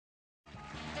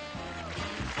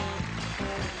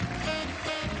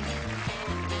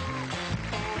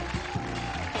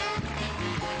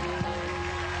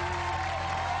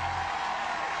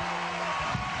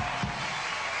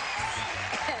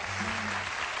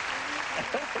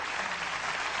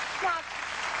Now,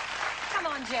 come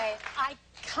on, Jay. I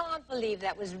can't believe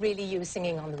that was really you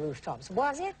singing on the rooftops,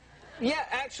 was it? Yeah,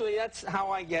 actually, that's how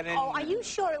I get in. Oh, are you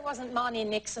sure it wasn't Marnie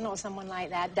Nixon or someone like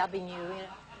that dubbing you,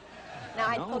 Now,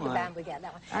 I thought the band would get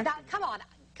that one. Now, come on.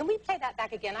 Can we play that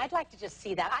back again? I'd like to just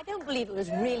see that. I don't believe it was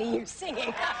really you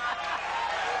singing. Can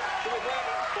we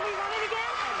run it again?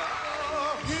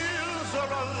 The hills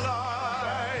are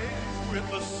alive with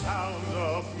the sound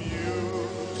of music.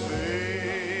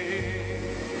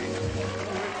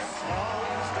 With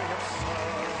songs they have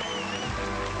sung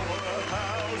for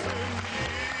 1,000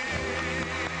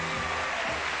 years.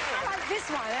 I like this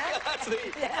one, huh?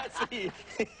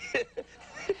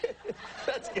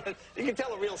 That's good. You can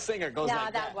tell a real singer goes like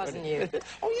that. No, that wasn't you.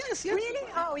 Oh, yes, yes. Really?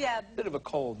 Oh, yeah. Bit of a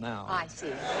cold now. I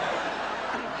see.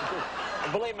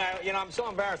 Believe me, I'm so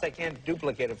embarrassed I can't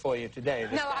duplicate it for you today.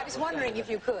 No, I was wondering if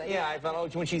you could. Yeah, I thought, oh,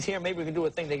 when she's here, maybe we can do a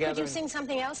thing together. Could you sing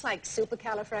something else, like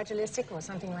supercalifragilistic or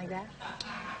something like that?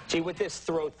 Gee, with this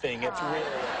throat thing, it's really a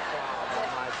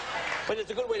problem. But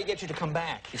it's a good way to get you to come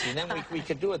back, you see. Then we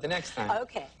could do it the next time.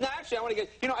 Okay. No, actually, I want to get,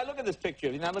 I look at this picture.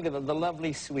 I look at the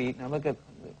lovely suite, and I look at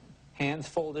hands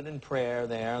folded in prayer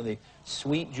there, the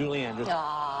sweet Julie Andrews. Then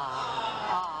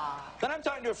I'm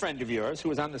talking to a friend of yours who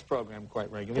was on this program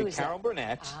quite regularly, Carol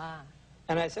Burnett.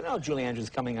 And I said, oh, Julie Andrews is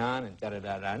coming on, and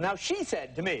da-da-da-da. Now, she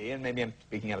said to me, and maybe I'm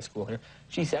speaking out of school here,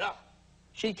 she said, oh,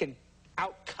 she can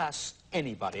out-cuss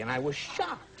anybody, and I was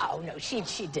shocked. Oh, no, she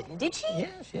didn't, did she?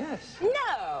 Yes, yes.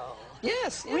 No.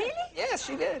 Yes. Really? Yes,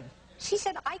 she did. She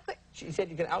said I could... She said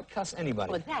you can out-cuss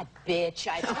anybody. Well, that bitch,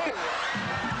 I tell you.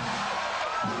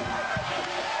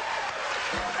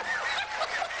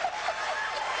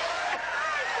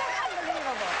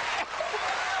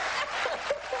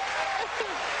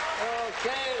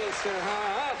 Okay, listen,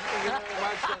 huh? Thank you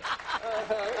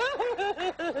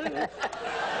very much.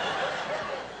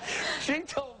 She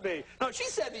told me, no, she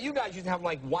said that you guys used to have,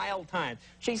 like, wild times.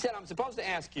 She said, I'm supposed to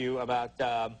ask you about,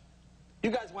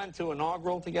 you guys went to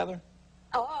inaugural together?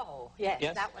 Oh, yes.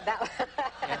 Yes? That one.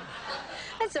 Yeah.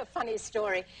 That's a funny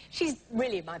story. She's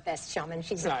really my best chum, and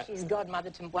she's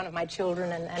godmother to one of my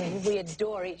children, and we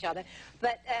adore each other.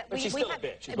 But she's still a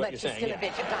bitch, is what you're saying. But she's still a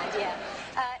bitch at times,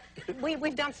 yeah.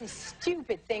 We've done some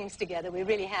stupid things together, we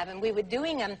really have, and we were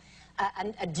doing a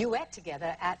duet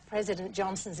together at President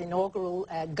Johnson's inaugural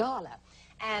gala.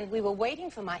 And we were waiting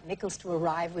for Mike Nichols to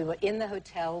arrive. We were in the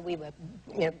hotel. We were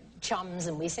chums,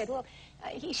 and we said, well,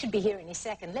 he should be here any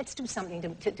second. Let's do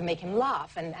something to make him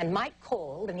laugh. And Mike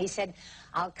called, and he said,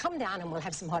 I'll come down and we'll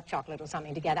have some hot chocolate or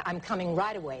something together. I'm coming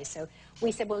right away. So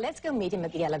we said, well, let's go meet him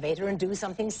at the elevator and do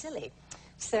something silly.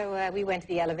 So we went to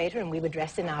the elevator, and we were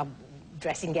dressed in our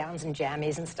dressing gowns and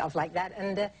jammies and stuff like that.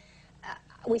 And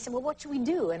we said, well, what should we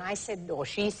do? And I said, or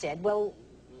she said, well,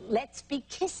 let's be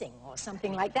kissing or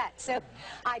something like that. So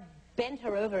I bent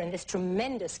her over in this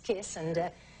tremendous kiss,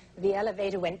 and the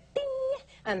elevator went ding,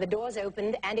 and the doors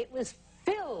opened, and it was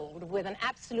filled with an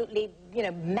absolutely,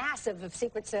 massive of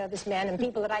Secret Service men and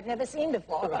people that I'd never seen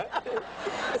before. Right.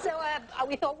 So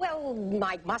we thought, well,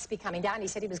 Mike must be coming down. He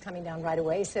said he was coming down right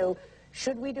away, so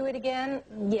should we do it again?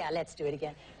 Yeah, let's do it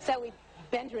again. So we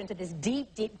bent her into this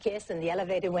deep, deep kiss, and the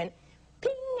elevator went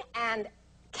ping, and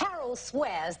Carol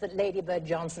swears that Lady Bird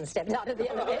Johnson stepped out of the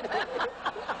elevator.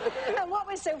 And what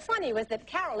was so funny was that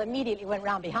Carol immediately went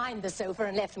round behind the sofa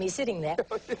and left me sitting there.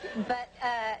 But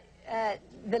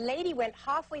the lady went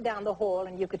halfway down the hall,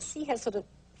 and you could see her sort of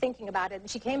thinking about it, and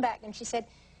she came back and she said,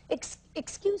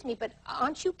 excuse me, but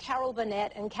aren't you Carol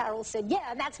Burnett? And Carol said,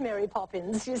 yeah, and that's Mary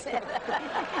Poppins, she said.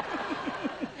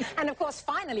 And of course,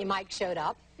 finally Mike showed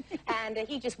up, and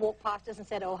he just walked past us and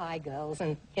said, oh, hi, girls,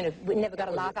 and, we never got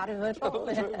a laugh out of him at all.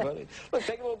 Let's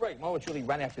take a little break. More with Julie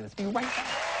right after this. Be right back.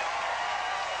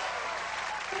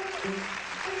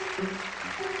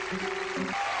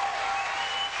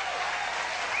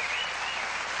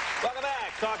 Welcome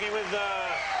back. Talking with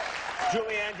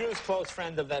Julie Andrews, close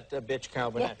friend of that bitch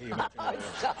Carol Burnett. Yeah.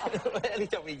 At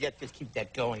least we just keep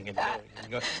that going and going and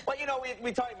going. Well,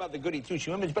 we talked about the goody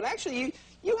two-shoe image, but actually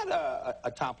you had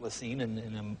a topless scene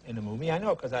in a movie. I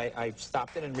know, because I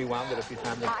stopped it and rewound it a few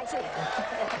times. I see.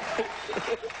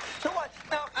 So what?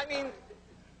 Now, I mean,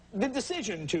 the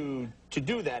decision to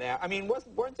do that, I mean,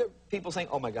 weren't there people saying,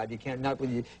 oh, my God, you can't, not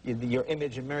with your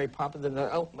image and Mary Poppins, and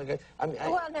oh, my God. I mean,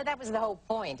 well, no, that was the whole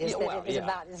point, is that it was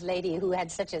about this lady who had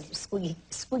such a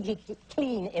squeaky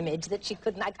clean image that she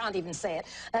couldn't, I can't even say it,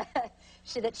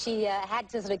 that she had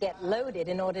to sort of get loaded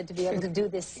in order to be able to do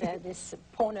this, this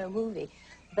porno movie.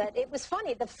 But it was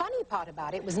funny. The funny part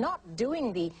about it was not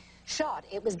doing the shot.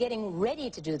 It was getting ready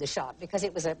to do the shot because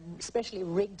it was a specially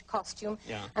rigged costume.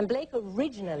 Yeah. And Blake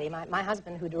originally, my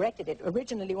husband who directed it,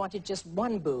 originally wanted just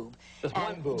one boob. Just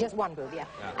one boob? Just one boob, yeah.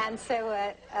 And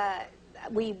so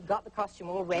we got the costume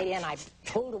all ready, and I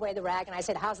pulled away the rag, and I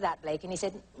said, "How's that, Blake?" And he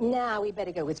said, "No, we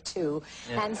better go with two."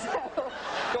 Yeah. And so...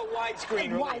 Go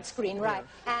widescreen, widescreen, right.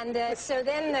 Yeah. And so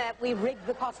then we rigged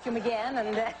the costume again,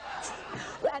 and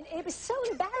it was so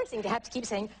embarrassing to have to keep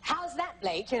saying, "How's that,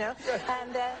 Blake?" You know.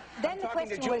 And then the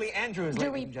question was,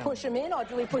 do we push them in, or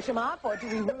do we push them up, or do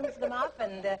we roof them up?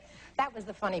 And that was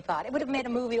the funny part. It would have made a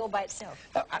movie all by itself.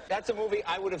 That's a movie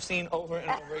I would have seen over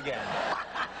and over again.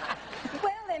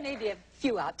 Well, there may be a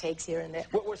few outtakes here and there.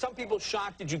 Were some people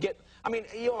shocked? Did you get... I mean,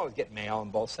 you always get mail on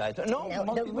both sides. No,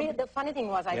 the funny thing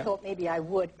was, I thought maybe I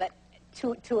would, but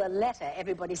to a letter,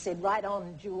 everybody said, "Right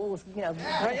on, Jules," you know.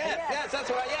 Oh, yes, that's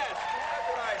what I said.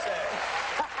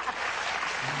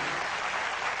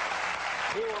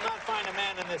 We will not find a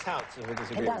man in this house if we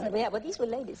disagree. It doesn't, yeah, well, these were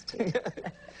ladies, too.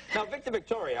 Now, Victor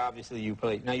Victoria, obviously, you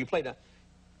played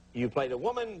a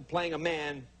woman playing a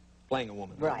man playing a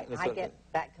woman. Right, I get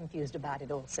that confused about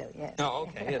it also, yes. Oh,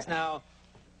 okay, yes. Now,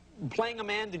 playing a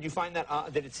man, did you find that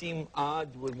odd? Did it seem odd?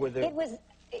 Were there...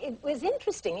 It was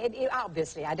interesting.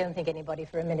 Obviously, I don't think anybody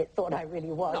for a minute thought I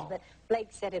really was, No. but Blake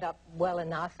set it up well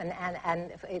enough, and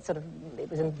it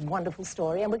was a wonderful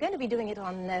story. And we're going to be doing it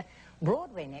on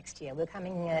Broadway next year. We're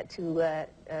coming to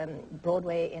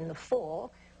Broadway in the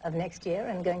fall of next year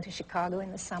and going to Chicago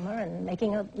in the summer and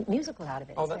making a musical out of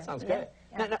it. Oh, that sounds great.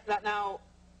 Yeah. Now,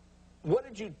 what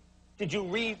did you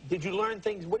learn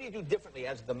things? What do you do differently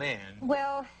as the man?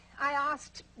 Well, I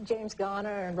asked James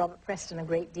Garner and Robert Preston a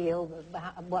great deal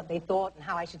about what they thought and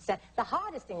how I should stand. The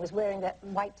hardest thing was wearing that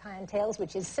white tie and tails,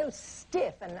 which is so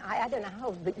stiff, and I don't know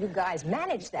how you guys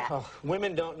manage that. Oh,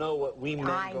 women don't know what we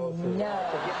men go through.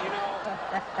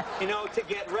 You know, to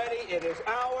get ready, it is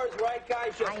hours, right,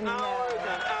 guys? Just hours and hours.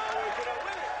 Women,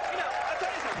 I'll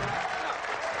tell you something.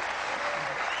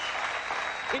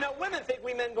 Women think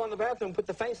we men go in the bathroom, put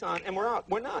the face on, and we're out.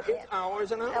 We're not. It's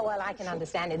hours and hours. Oh, well, I can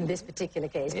understand it in this particular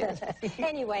case. Yes. But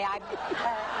anyway,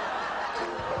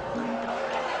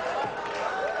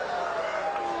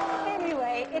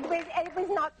 anyway, it was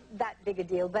not that big a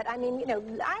deal. But, I mean,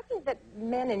 I think that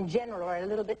men in general are a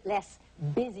little bit less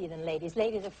busy than ladies.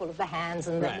 Ladies are full of the hands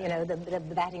and, the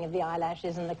batting of the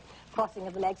eyelashes and the crossing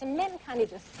of the legs. And men kind of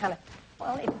just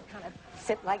well, they kind of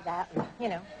sit like that, and,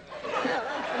 Isn't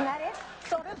that it?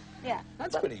 Sort of? Yeah.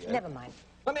 That's pretty good. Never mind.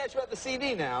 Let me ask you about the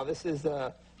CD now. This is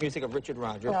music of Richard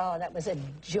Rodgers. Oh, that was a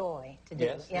joy to do.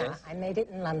 Yes, yeah, yes. I made it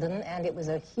in London, and it was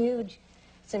a huge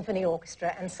symphony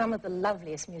orchestra and some of the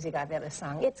loveliest music I've ever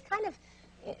sung. It's kind of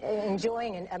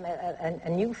enjoying a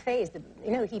new phase.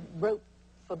 He wrote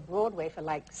for Broadway for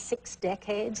like 6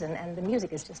 decades, and the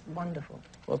music is just wonderful.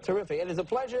 Well, terrific. It is a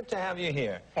pleasure to have you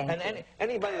here. Thank you.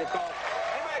 Anybody that calls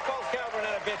Carol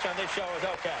Burnett a bitch on this show is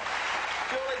okay.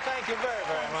 Julie, thank you very,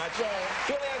 very much. Jay.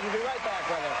 Julie, I'll be right back,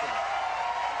 brother.